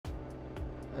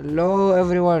Hello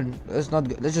everyone. Let's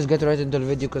just get right into the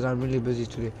video because I'm really busy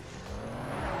today.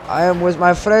 I am with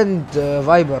my friend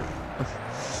Vwiper.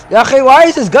 Yaki, why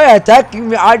is this guy attacking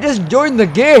me? I just joined the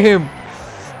game.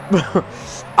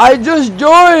 I just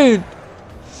joined.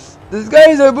 This guy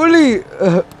is a bully.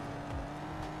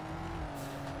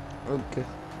 Okay.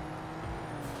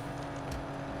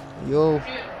 Yo.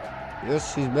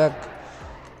 Yes, he's back.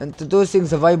 Introducing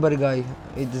the Vwiper guy.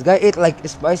 This guy ate like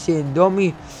spicy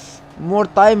indomie more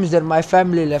times than my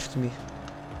family left me.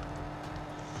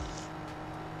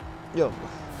 Yo.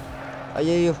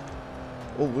 Yo.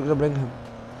 Oh, we're gonna bring him.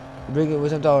 Bring him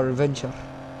with him to our adventure.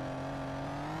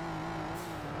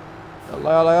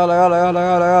 Yalla.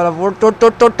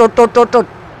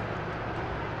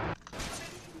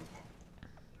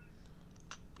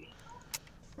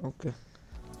 Okay.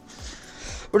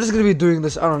 We're just gonna be doing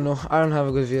this. I don't know. I don't have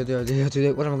a good video idea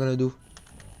today. What am I gonna do?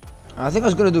 I think I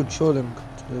was gonna do trolling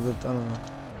today, but I don't know.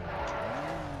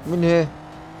 I'm in here.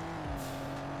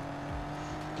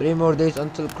 3 more days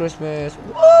until Christmas.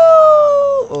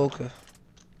 Woo! Okay.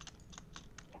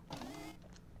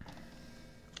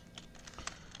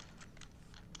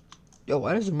 Yo,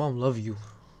 why does your mom love you?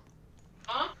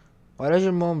 Huh? Why does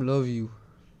your mom love you?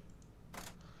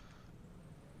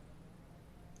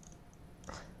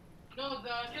 No, the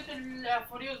kettle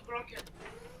for you is broken.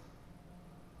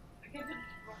 The kettle is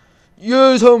broken.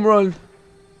 Yes, home run.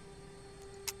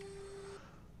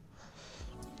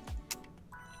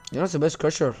 You know what's the best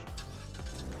crusher?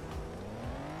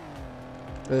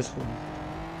 This one.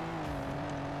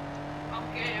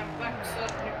 Okay, I'm back, sir.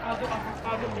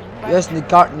 Avocado is back. Yes,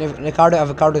 Nicardo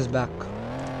avocado is back.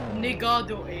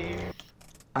 Negado, eh?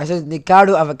 I said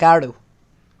Nicardo avocado.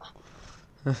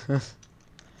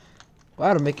 Why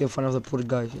are you making fun of the poor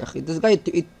guy? This guy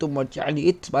eat too much. He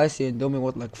eat spicy indomie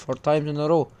what, like 4 times in a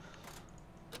row.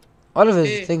 All of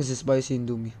his things is spicy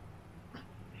indomie.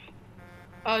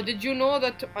 Did you know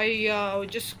that I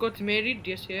just got married?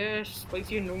 Yes,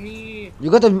 spicy indomie. You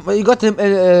got him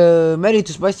married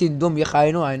to spicy indomie.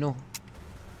 I know.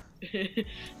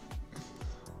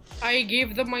 I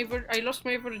gave them I lost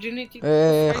my virginity.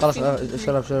 خلاص,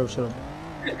 shut up.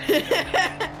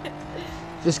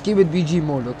 Just keep it BG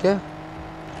mode, okay?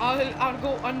 I'll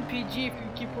go on PG if you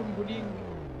keep on bullying me.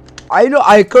 I know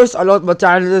I curse a lot, but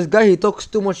this guy, he talks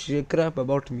too much crap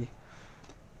about me.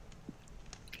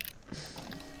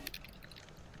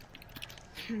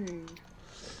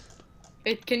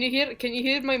 Hey, can you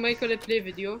hear my Michael play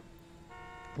video?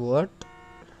 What?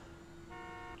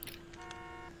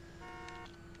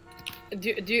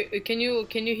 Can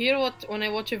you hear what when I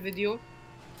watch a video?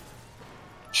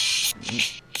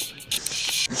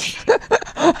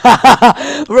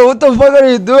 Bro, what the fuck are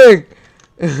you doing?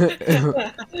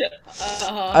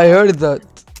 I heard that.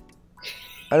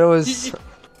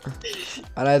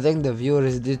 And I think the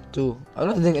viewers did too.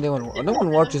 No one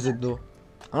watches it though.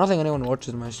 I don't think anyone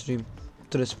watches my stream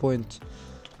to this point.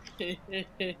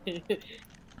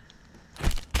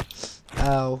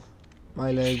 Ow,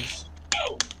 my legs.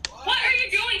 What are you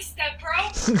doing, step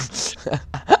bro?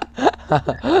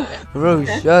 Bro,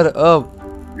 shut up.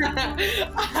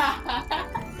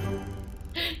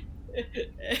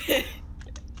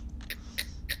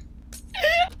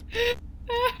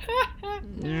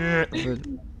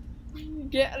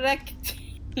 Get wrecked.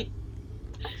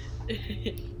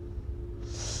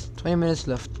 20 minutes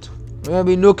left. We're gonna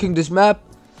be nuking this map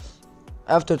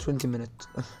after 20 minutes.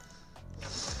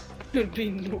 You'll be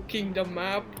nuking the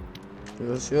map.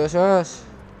 Yes.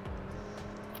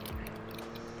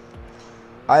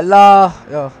 Allah,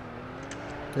 yeah.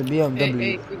 The BMW.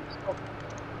 Hey, stop.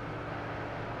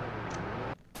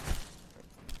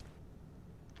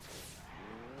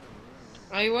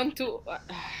 I want to.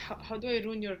 How do I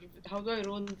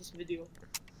ruin this video?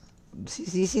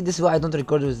 See, this is why I don't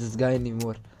record with this guy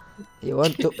anymore. You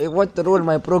want to ruin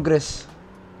my progress.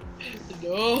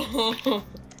 No.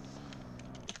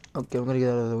 Okay, I'm gonna get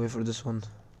out of the way for this one.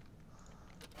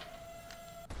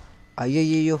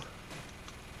 Yo.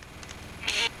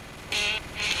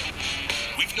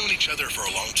 We've known each other for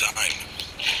a long time.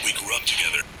 We grew up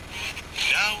together.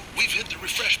 Now we've hit the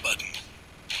refresh button.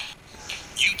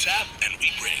 You tap and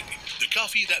we bring the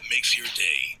coffee that makes your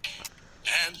day.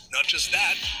 And not just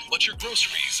that, but your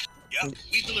groceries. Yeah,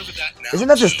 we deliver that now. Isn't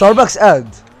that the Starbucks ad?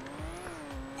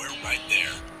 We're right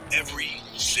there every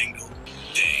single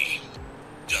day.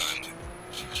 Done.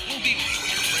 We'll be with you when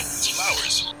your friend needs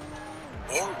flowers.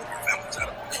 Or when your family's out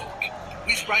of milk.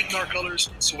 We've brightened our colors,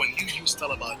 so when you use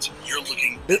𝕊𝕐𝕐, you're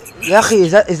looking at the best. Yaki,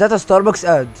 is that a Starbucks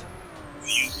ad?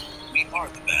 We are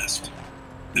the best.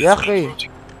 Yaki.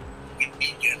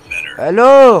 We get better.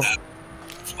 Hello.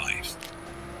 Life.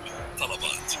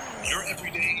 𝕊𝕐𝕐. your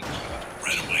everyday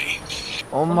right away.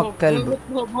 أمك كلب.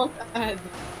 What ad?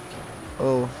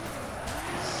 Oh.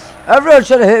 Everyone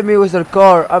trying to hit me with their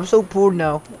car. I'm so poor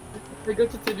now. I got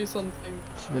to tell you something.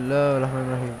 Bismillah ar-Rahman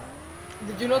ar-Rahim.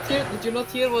 Did you not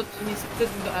hear what he said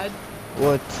in the ad?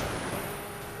 What?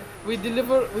 We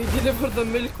deliver the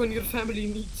milk when your family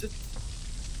needs it.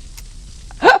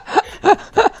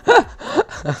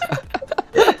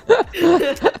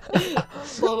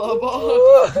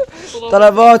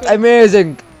 طلبات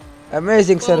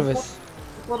amazing service.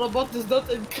 Robot does not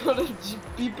encourage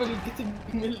people getting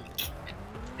milk,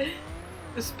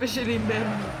 especially men.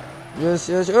 Yes.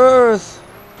 Men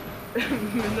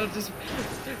are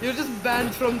you're just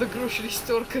banned from the grocery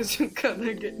store because you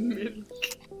cannot get milk.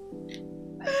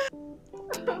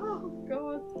 Oh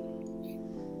God.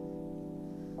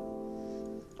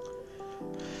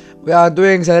 We are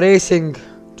doing the racing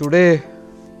today.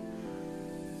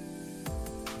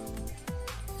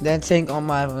 Dancing on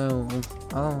my own.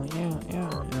 Oh yeah.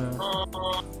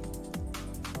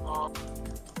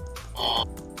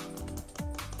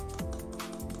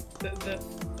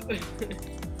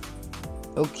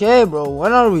 Okay, bro.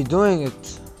 When are we doing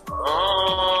it?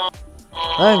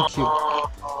 Thank you.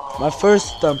 My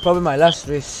first and probably my last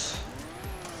race.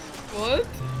 What?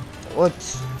 What?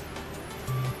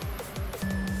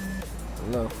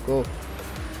 No, go.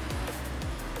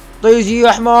 طيزي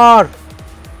يا حمار.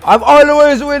 I'm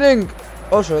always winning.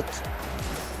 Oh shit.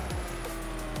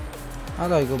 How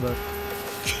do I go back?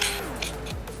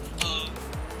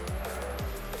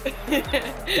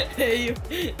 Hey, you.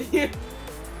 Did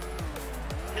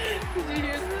you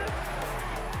hear that?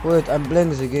 Wait, I'm playing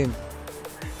the game.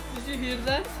 Did you hear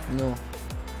that? No.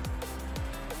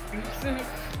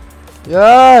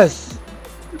 Yes!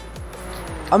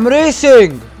 I'm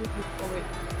racing! Oh wait,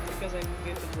 because I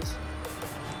muted this.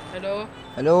 Hello?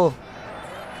 Hello?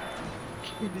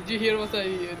 Did you hear what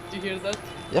did you hear that?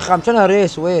 يا أخي I'm trying to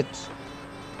race, wait.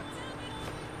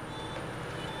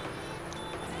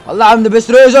 والله I'm the best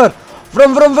racer!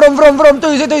 From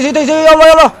تيزي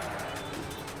يلا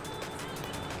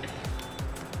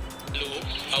Hello,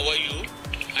 how are you?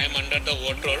 I am under the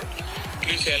water.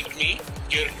 Please help me.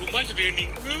 Here too much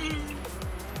raining.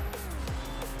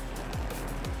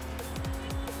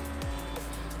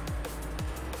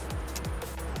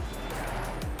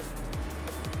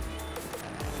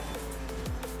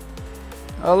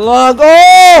 Allah,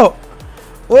 go!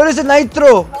 Where is the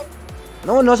nitro?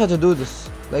 No one knows how to do this,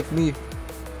 like me.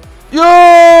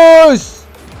 Yes!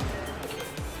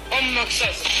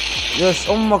 Success. Yes,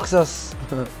 success.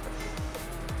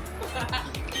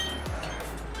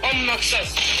 Success.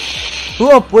 Who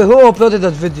uploaded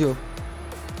that video?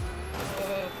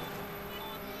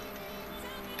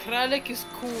 Kralik is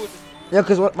cool. Yeah,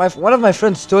 cause one of my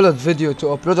friends stole that video to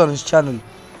upload on his channel.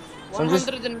 So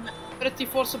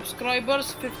 134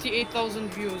 subscribers, 58,000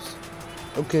 views.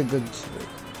 Okay, good.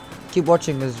 Keep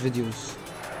watching his videos.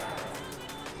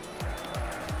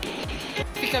 What do you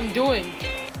think I'm doing?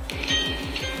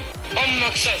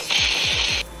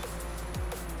 Success.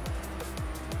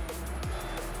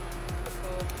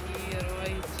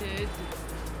 Copyrighted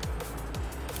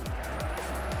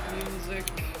music.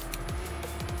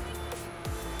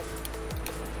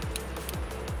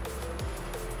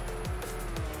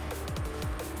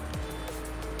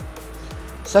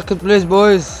 Second place,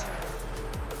 boys.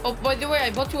 Oh, by the way, I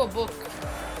bought you a book.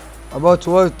 About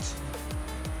what?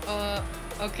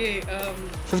 Okay,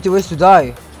 50 ways to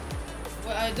die.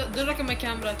 well, don't look at my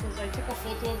camera because I took a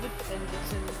photo of it and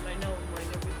it's in right now in my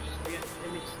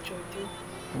image show it you.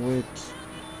 Wait.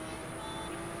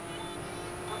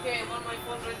 Okay, I'm on my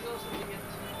phone right now, so you get.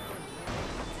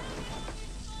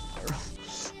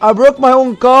 I broke my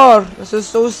own car. This is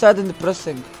so sad and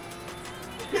depressing.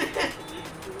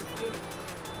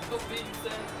 Stop being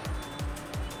sad.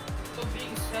 Stop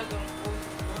being sad or I'm going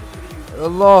to murder you.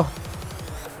 Allah.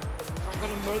 I'm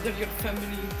gonna murder your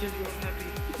family until you're happy.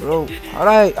 Bro,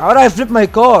 how do I flip my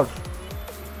car?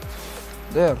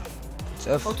 There. It's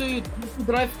F. How do you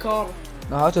drive car?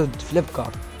 Now how to flip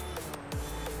car?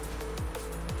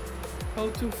 How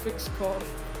to fix car?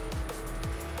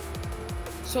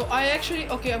 So I actually,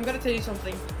 okay, I'm gonna tell you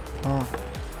something. Oh.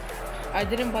 I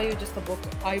didn't buy you just a book.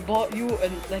 I bought you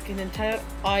like an entire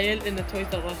aisle in the Toys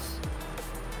R Us.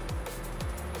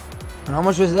 And how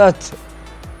much was that?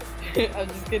 I'm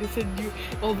just gonna send you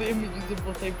all the images of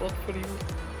what I bought for you.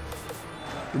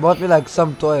 You bought me like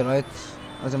some toy, right?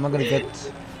 What am I gonna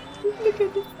get? Look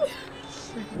at this.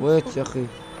 Wait, Yaki.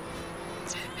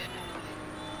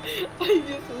 I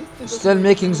just wasted Still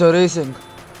making the racing.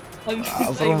 I'm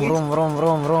Vroom.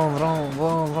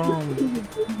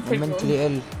 I'm mentally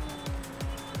ill.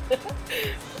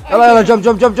 Yalla, jump,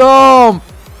 jump, jump, jump!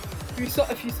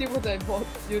 If you see what I bought,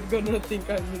 you're gonna think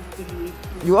I'm mentally ill.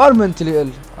 You are mentally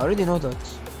ill. I already know that.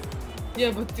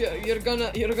 Yeah, but you're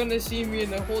gonna see me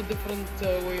in a whole different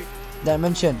way.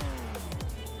 Dimension.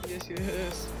 Yes,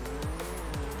 yes.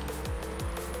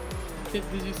 Okay,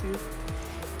 did you see it?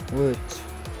 Wait.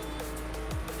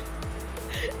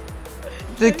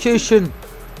 Vacation.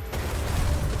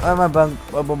 My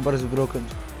bumper is broken.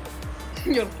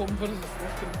 Your bumper is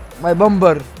broken. My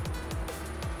bumper.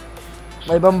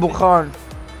 My bamboo khan.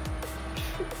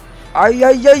 Ay,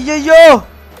 ay, ay, ay, yo!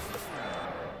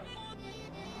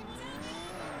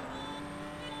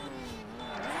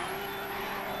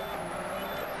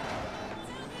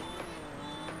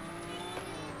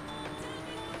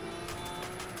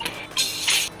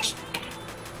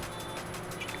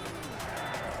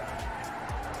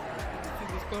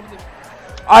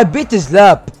 I beat his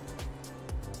lap.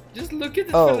 Just look at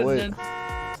it Oh, for a wait. then.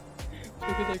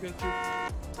 Look what I got you.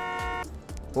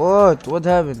 What? What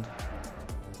happened?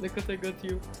 Look what I got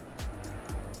you.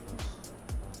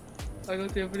 I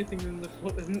got you everything in the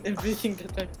photo and everything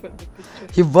that I put in the picture.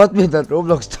 He bought me that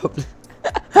Roblox tablet.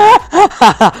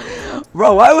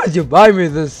 Bro, why would you buy me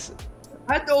this?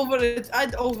 Add over it.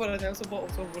 Add over it. I also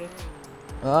bought over it.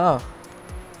 Ah.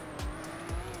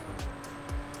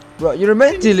 Bro, you're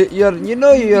mentally, I already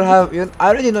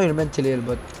know you're mentally ill,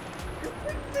 but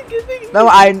now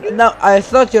I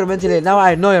thought you're mentally ill. Now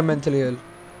I know you're mentally ill.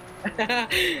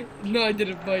 No, I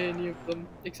didn't buy any of them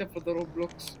except for the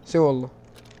Roblox. Say wallah.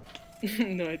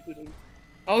 No, I didn't.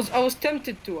 I was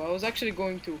tempted to. I was actually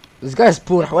going to. This guy is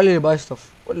poor. Why did he buy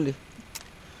stuff? What?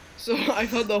 So I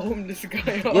found a homeless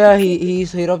guy. Yeah, he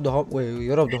robbed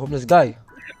you robbed the homeless guy.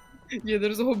 Yeah,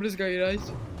 there's a homeless guy,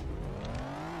 right?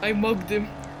 I mugged him.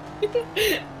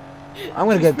 I'm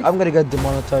gonna get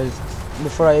demonetized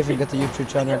before I even get a YouTube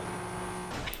channel.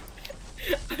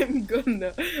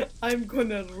 I'm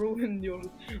gonna ruin your.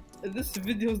 This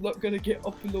video's not gonna get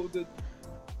uploaded.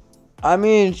 I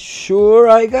mean, sure,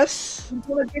 I guess.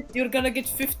 You're gonna get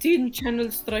 15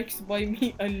 channel strikes by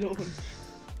me alone.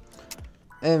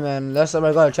 Hey man, last time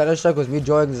I got a channel strike was me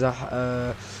drawing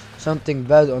something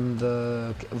bad on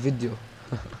the video.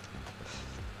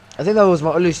 I think that was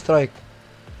my only strike.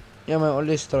 Yeah, my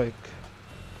only strike.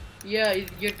 Yeah,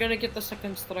 you're gonna get the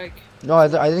second strike. No, I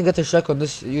didn't get a strike on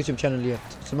this YouTube channel yet.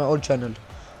 It's my old channel.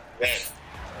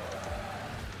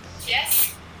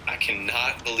 Yes? I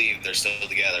cannot believe they're still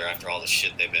together after all the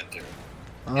shit they've been through.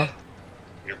 Huh?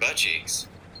 Your butt cheeks.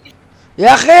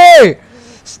 Yeah, hey!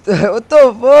 What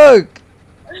the fuck?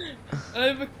 I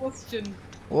have a question.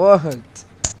 What?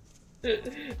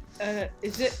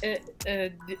 Is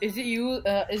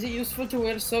it useful to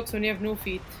wear socks when you have no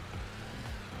feet?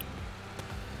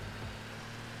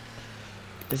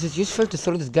 Is it useful to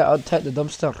throw this guy outside the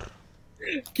dumpster?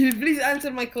 Can you please answer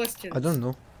my question? I don't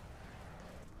know.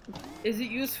 Is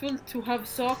it useful to have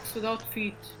socks without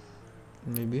feet?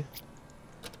 Maybe.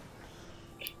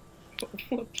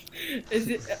 What? Is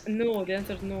it no? The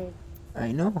answer is no.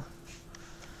 I know.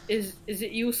 Is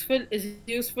it useful? Is it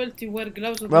useful to wear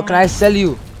gloves? Bro, can I sell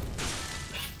you?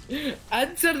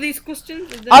 Answer these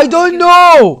questions. I don't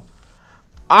know.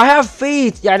 I have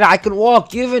feet. Yeah, I can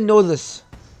walk. You even know this.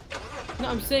 No,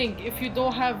 I'm saying if you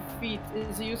don't have feet,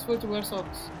 is it useful to wear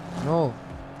socks? No.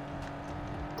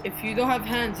 If you don't have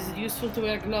hands, is it useful to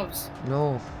wear gloves?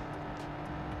 No.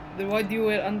 Then why do you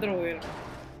wear underwear?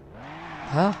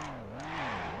 Huh?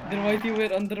 Then why do you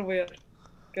wear underwear?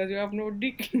 Because you have no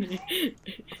dick.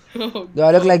 Oh, Do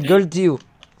I look like girl to you?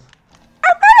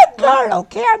 I'm not a girl,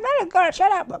 okay? I'm not a girl.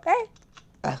 Shut up, okay?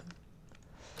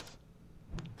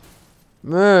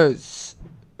 Miss.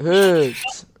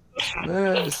 Miss.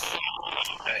 Miss.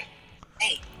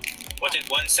 Hey, what did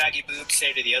one saggy boob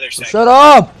say to the other saggy? Shut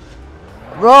up!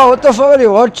 Bro, what the fuck are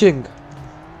you watching?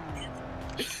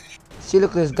 See,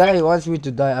 look, this guy wants me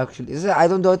to die actually. I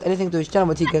don't do anything to his channel,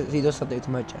 but he does something to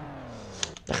my channel.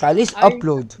 At least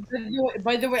upload.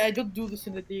 By the way, I don't do this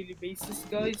on a daily basis,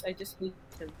 guys. I just hate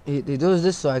him. He does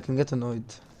this so I can get annoyed.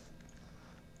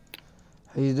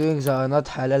 He's doing the not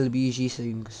halal BG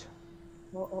things.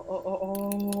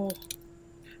 Oh.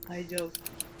 I just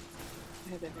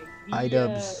had an idea.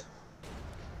 I-dubs.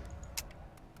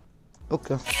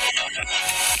 Okay.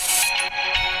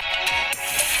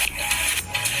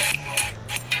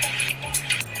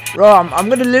 Bro, I'm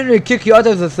gonna literally kick you out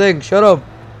of the thing. Shut up.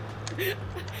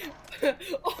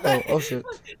 Oh shit.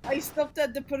 I stopped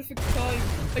at the perfect time.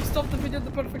 I stopped the video at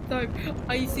the perfect time.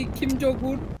 I see Kim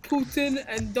Jong-un, Putin,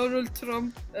 and Donald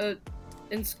Trump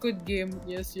in Squid Game.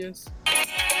 Yes.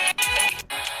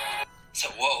 So,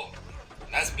 whoa.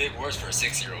 That's big words for a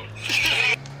 6-year-old.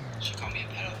 She called me a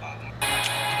pedophile.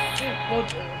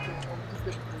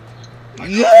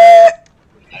 Yeah!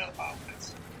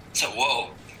 So, whoa.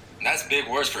 That's big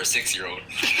words for a 6-year-old.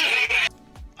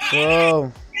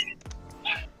 Bro.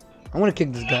 I'm gonna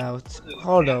kick this guy out.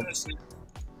 Hold up.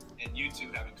 And you two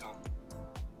have in common.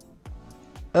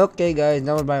 Okay, guys,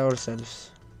 now we're by ourselves.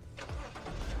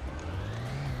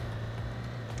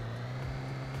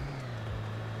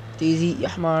 تيزي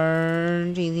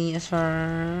أحمر تيزي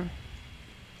أصفر.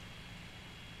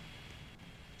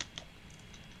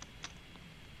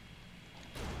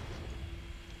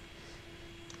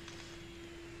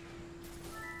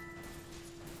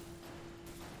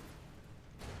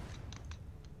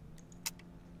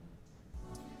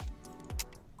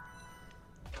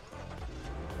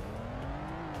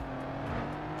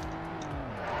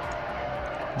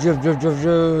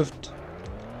 drift.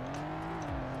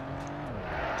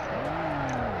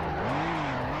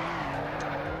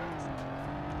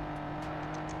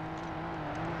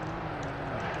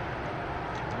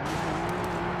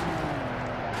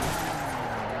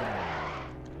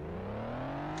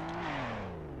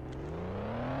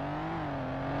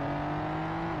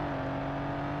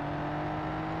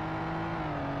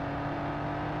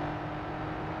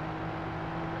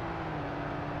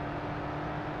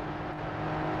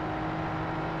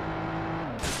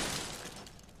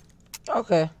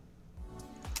 Okay.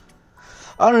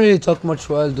 I don't really talk much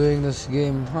while doing this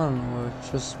game. I don't know,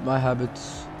 it's just my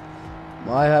habits.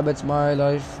 My habits, my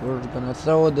life. We're gonna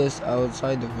throw this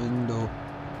outside the window.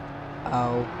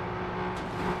 Ow.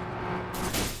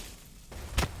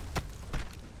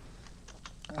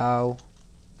 Ow.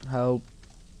 Help.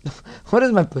 What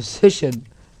is my position?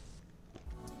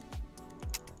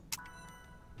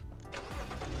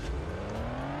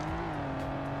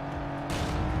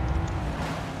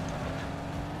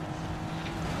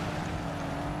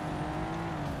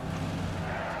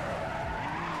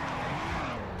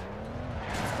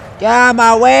 Get out of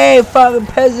my way, fucking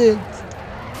peasant!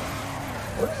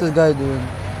 What's this guy doing?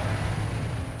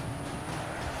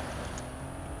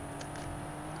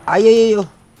 Ah, yeah.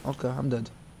 Okay, I'm dead.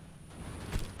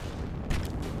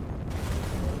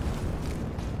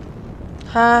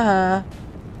 Ha.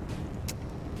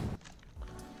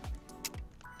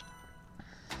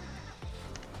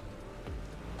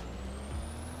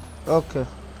 Okay.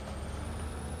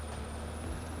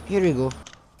 Here we go.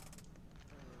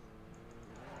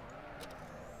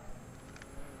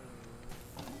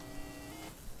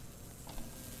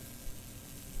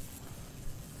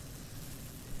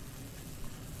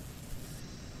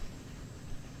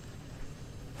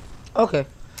 Okay.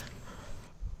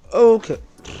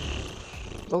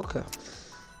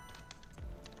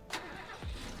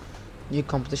 New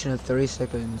competition in 30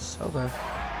 seconds. Okay.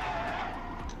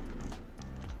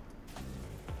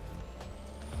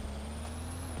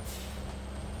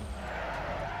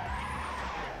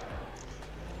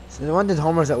 So they wanted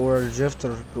homers that were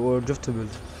driftable.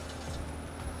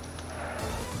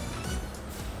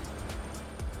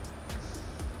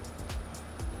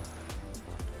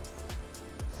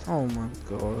 Oh my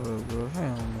god, bro,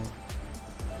 hell no.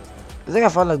 I think I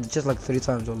found like just like 3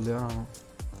 times already, I don't know.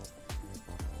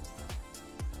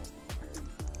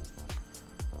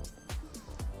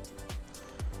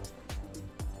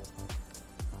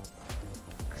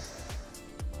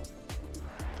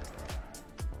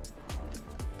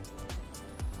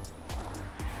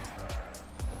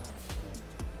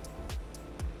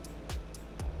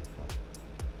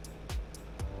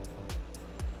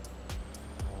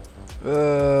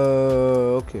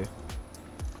 Okay.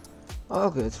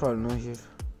 Okay, it's fine, not here.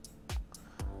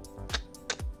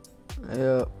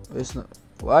 Yeah, it's not.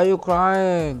 Why are you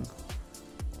crying?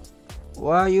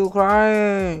 Why are you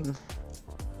crying?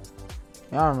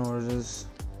 I don't know where it is.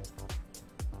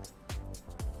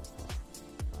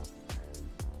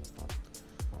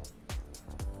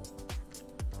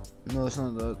 No, it's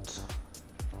not that.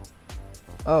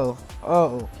 Oh.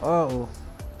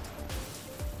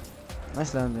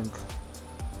 Nice landing.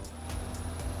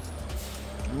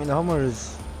 I mean, the Hummer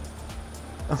is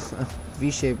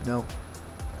V-shaped now.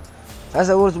 That's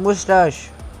a word mustache.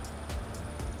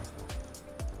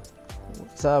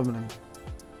 What's happening?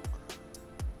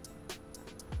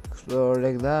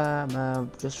 Exploring that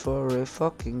map just for a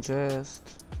fucking chest.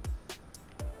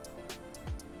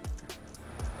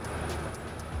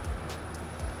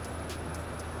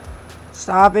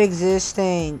 Stop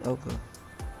existing. Okay.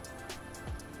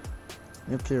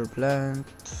 Nuclear plant.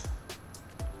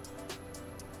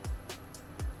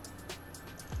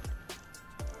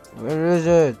 Where is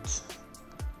it?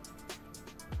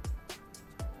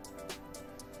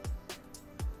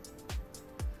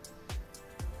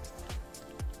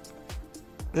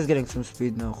 Just getting some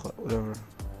speed now, whatever.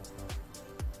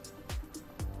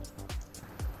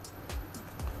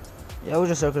 Yeah, we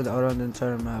just circled around the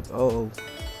entire map. Oh.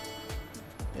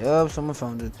 Yep, someone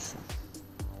found it.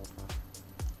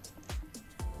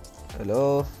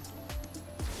 Hello?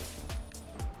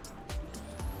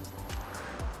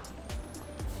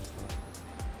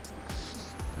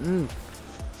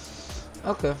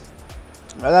 Okay.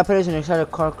 I got placed inside a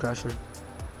car crasher.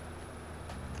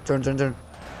 Turn.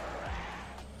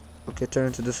 Okay, turn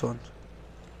into this one.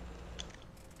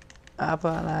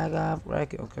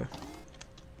 Okay.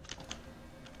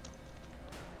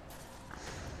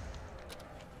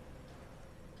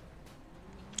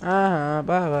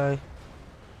 Bye.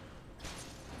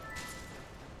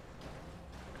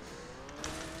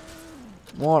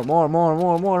 More.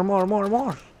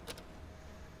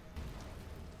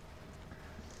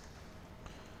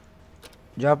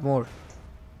 Drop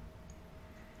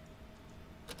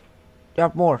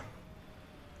more.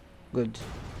 Good.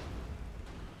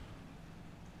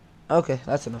 Okay,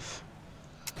 that's enough.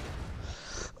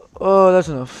 Oh, that's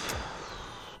enough.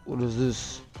 What is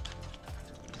this?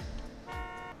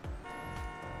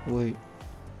 Wait.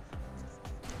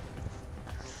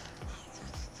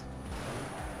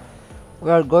 We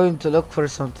are going to look for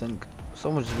something.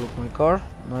 Someone just broke my car.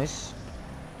 Nice.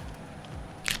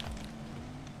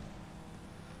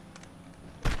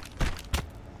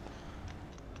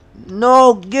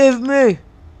 No, give me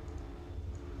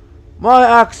my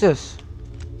access.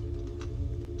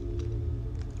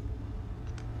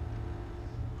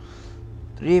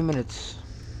 Three minutes.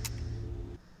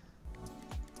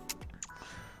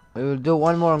 We will do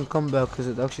one more and come back because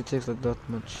it actually takes like that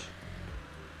much.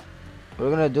 What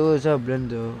we're gonna do is a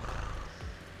blender.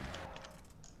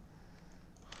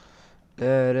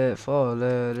 Let it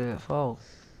fall.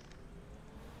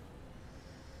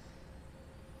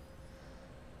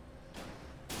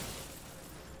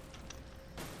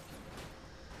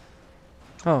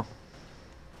 Oh.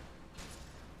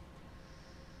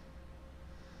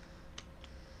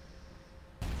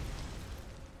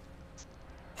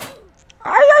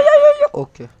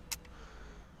 Okay.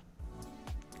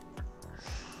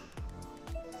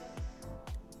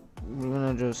 We're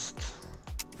gonna just...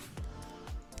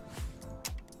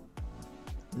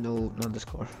 No, not this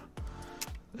car.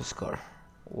 This car.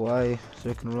 Why?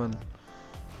 So I can run.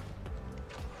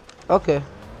 Okay.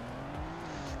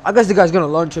 I guess the guy's gonna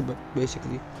launch it, but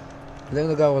basically. I think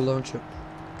the guy will launch it.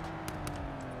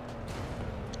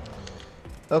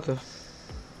 Okay.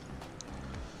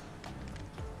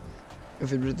 If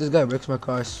this guy breaks my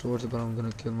car, I swear to God I'm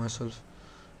gonna kill myself.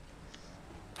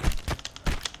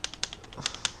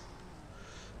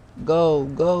 Go.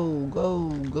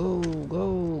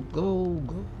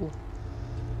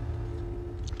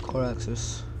 Car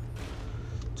access.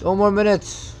 2 more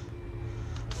minutes.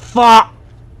 Fuck.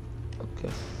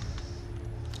 Okay.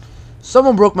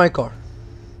 Someone broke my car.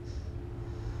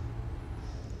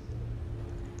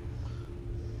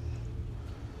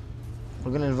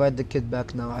 We're gonna invite the kid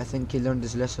back now. I think he learned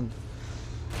his lesson.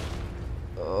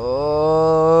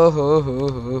 Oh.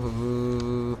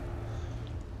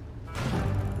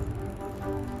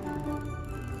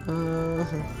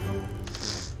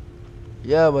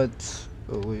 Yeah, but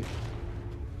oh wait.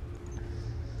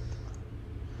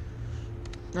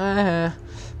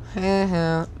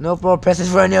 No more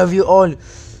presents for any of you all.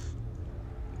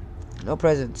 No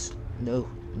presents. No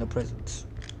presents.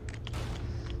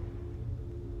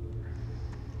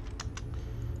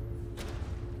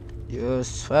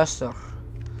 Yes, faster.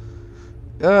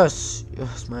 Yes,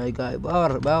 my guy.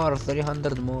 Power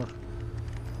 300 more.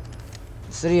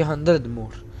 300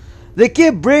 more. They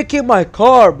keep breaking my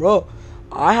car, bro.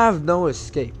 I have no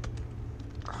escape.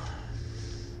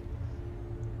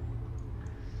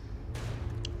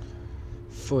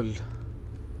 Full.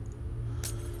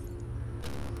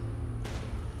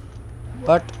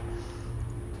 What?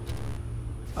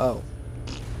 Oh.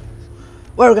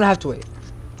 We're gonna have to wait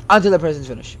until the presents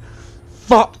finish.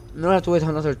 Fuck! I'm gonna have to wait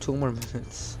another 2 more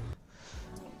minutes.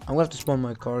 I'm gonna have to spawn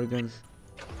my car again.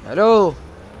 Hello?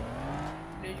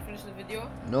 Did you finish the video?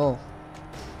 No.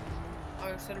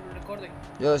 I started recording.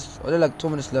 Yes, only like 2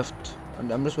 minutes left.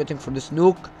 And I'm just waiting for this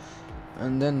nuke.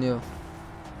 And then, yeah.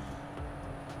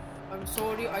 I'm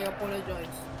sorry, I apologize.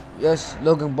 Yes,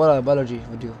 Logan biology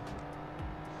video.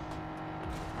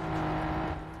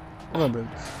 Come on, bro.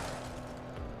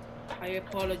 I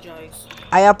apologize.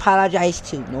 I apologize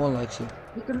too. No one likes you.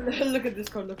 Look at this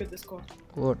card, look at this card.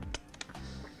 What?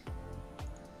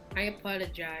 I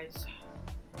apologize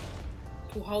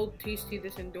to how tasty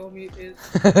this Indomie is.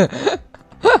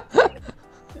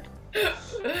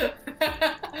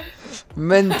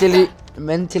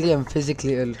 mentally and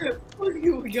physically ill. Fuck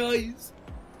you guys.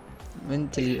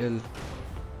 Mentally ill.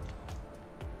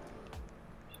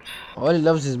 All he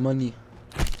loves is money.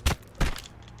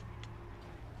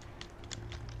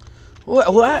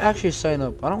 Who I actually sign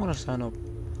up? I don't want to sign up.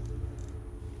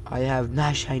 I have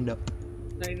not signed up.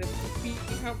 Sign up.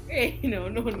 Hey, no.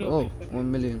 Oh,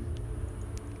 1 million.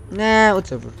 Nah,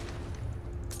 whatever.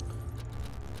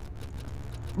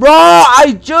 Bro,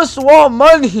 I just want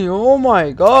money. Oh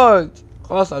my god.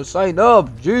 Class, I'll sign up.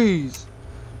 Jeez.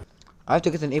 I have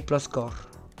to get an A+ car.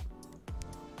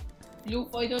 Luke,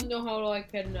 I don't know how I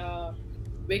can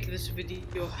make this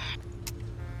video.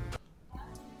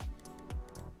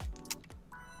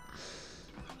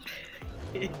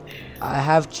 I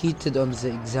have cheated on the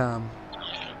exam.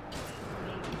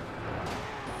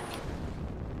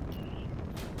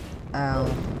 Ow.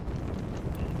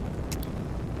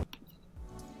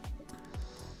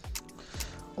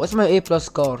 What's my A+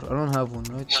 car? I don't have one,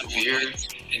 right? Severe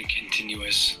and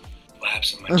continuous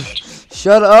lapse in my judgment.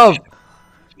 Shut up!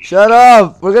 Shut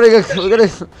up! We're gonna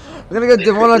get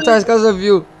demonetized because of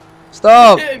you.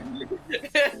 Stop!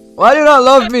 Why do you not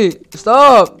love me?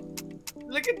 Stop!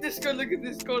 Look at this card, look at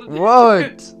this card.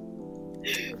 What?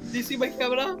 Do you see my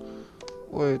camera?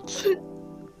 Wait.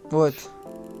 What?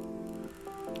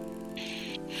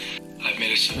 I've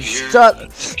made a severe.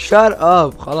 Shut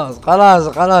up.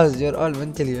 خلاص. You're all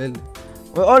mentally ill.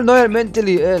 We all know you're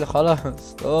mentally ill. خلاص.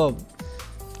 Stop.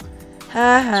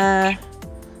 Ha.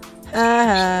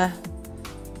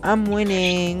 I'm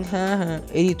winning.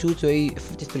 82 to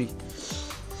 53.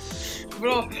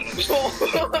 Bro.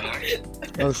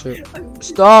 Oh shit.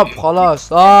 Stop. خلاص.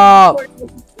 Stop.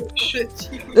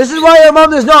 This is why your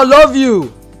mom does not love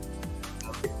you.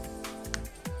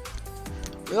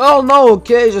 We all know,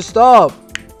 okay? Just stop.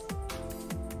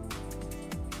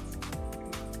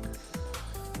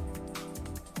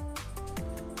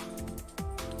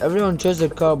 Everyone chose their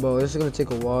car, bro. This is gonna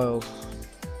take a while.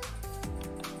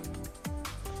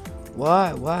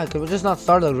 Why? Can we just not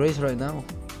start the race right now?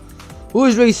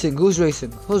 Who's racing? Who's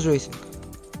racing?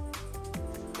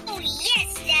 Oh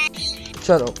yes, Daddy.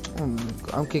 Shut up. Oh my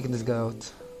God. I'm kicking this guy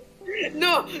out.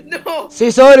 No.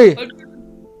 Say sorry.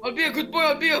 I'll be a good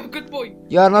boy.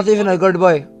 You are not even a good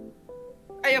boy.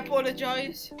 I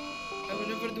apologize. I will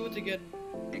never do it again.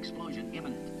 Explosion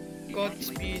imminent.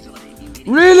 Godspeed.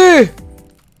 Really?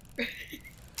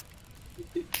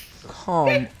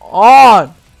 Come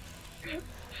on.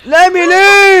 Let me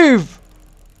leave.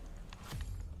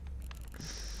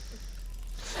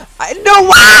 I know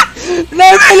what.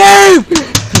 Let me leave.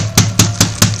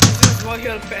 This is why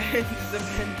your parents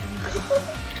abandoned you.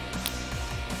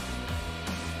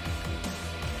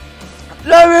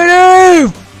 Let me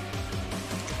leave.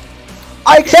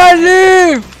 I can't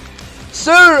leave.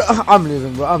 Sir, I'm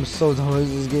leaving, bro. I'm so done with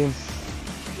this game.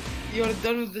 You're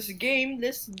done with this game.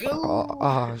 Let's go.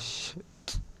 Oh shit.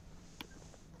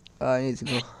 I need to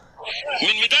go.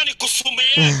 من ميدان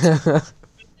القصوميات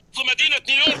في مدينة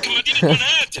نيويورك مدينة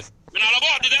منهاتن من على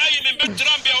بعد دقايق من بيت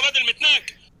ترامب يا ولاد المتناك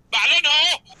بعلنها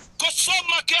اهو قص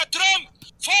امك يا ترامب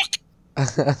فوق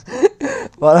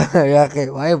يا اخي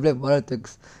why you play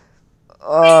politics?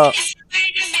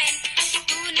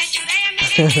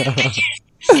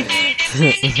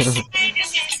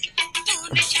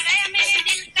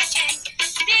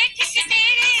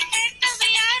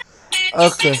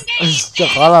 Okay.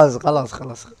 خلاص.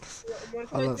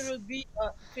 It would be a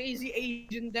crazy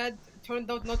Asian dad turned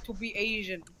out not to be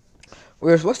Asian.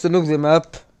 We're supposed to nuke the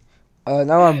map.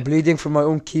 Now I'm bleeding from my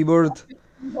own keyboard.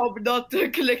 No, not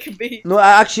clickbait. No,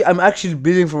 I'm actually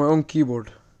bleeding from my own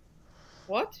keyboard.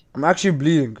 What? I'm actually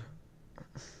bleeding.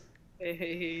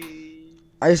 Hey.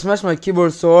 I smashed my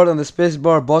keyboard so hard, and the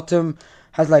spacebar bottom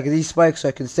has like these spikes so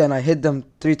I can stay, and I hit them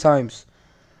 3 times.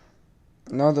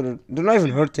 Now they're not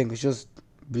even hurting, it's just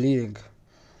bleeding.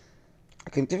 I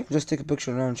can just take a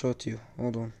picture now and show it to you.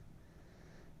 Hold on.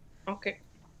 Okay.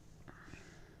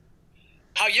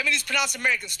 How Yemenis pronounce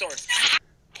American stores?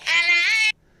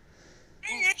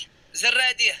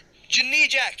 زرادية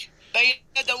جنيجاك بين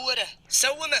دورة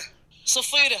سومة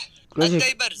صفيرة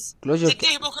الدايبرز Close your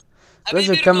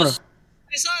camera.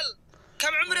 فيصل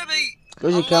كم عمره بي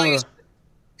Close your camera.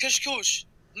 كشكوش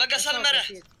مقص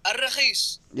المرح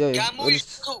الرخيص Yeah, كاموش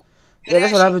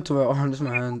that's what happened to my arm. This is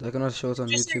my hand. I cannot show it on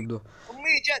YouTube though.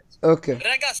 أمي جت Okay.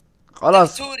 رقص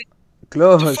خلاص. دكتوري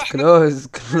Close.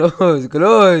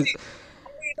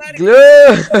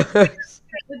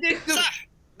 صح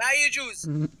ما يجوز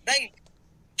بنك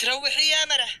تروحي يا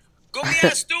مرح قومي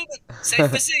يا ستوبك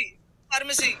سيفسي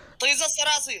فارمسي طيزة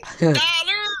الصراصير دالر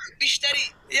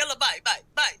بيشتري يلا باي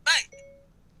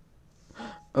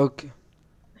Okay.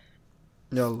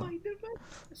 Yalla.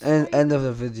 End of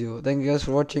the video. Thank you guys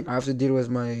for watching. I have to deal with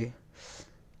my...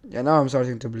 Yeah, now I'm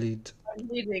starting to bleed. I'm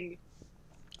bleeding.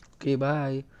 Okay,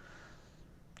 bye.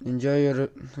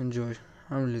 Enjoy.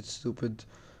 I'm a little stupid.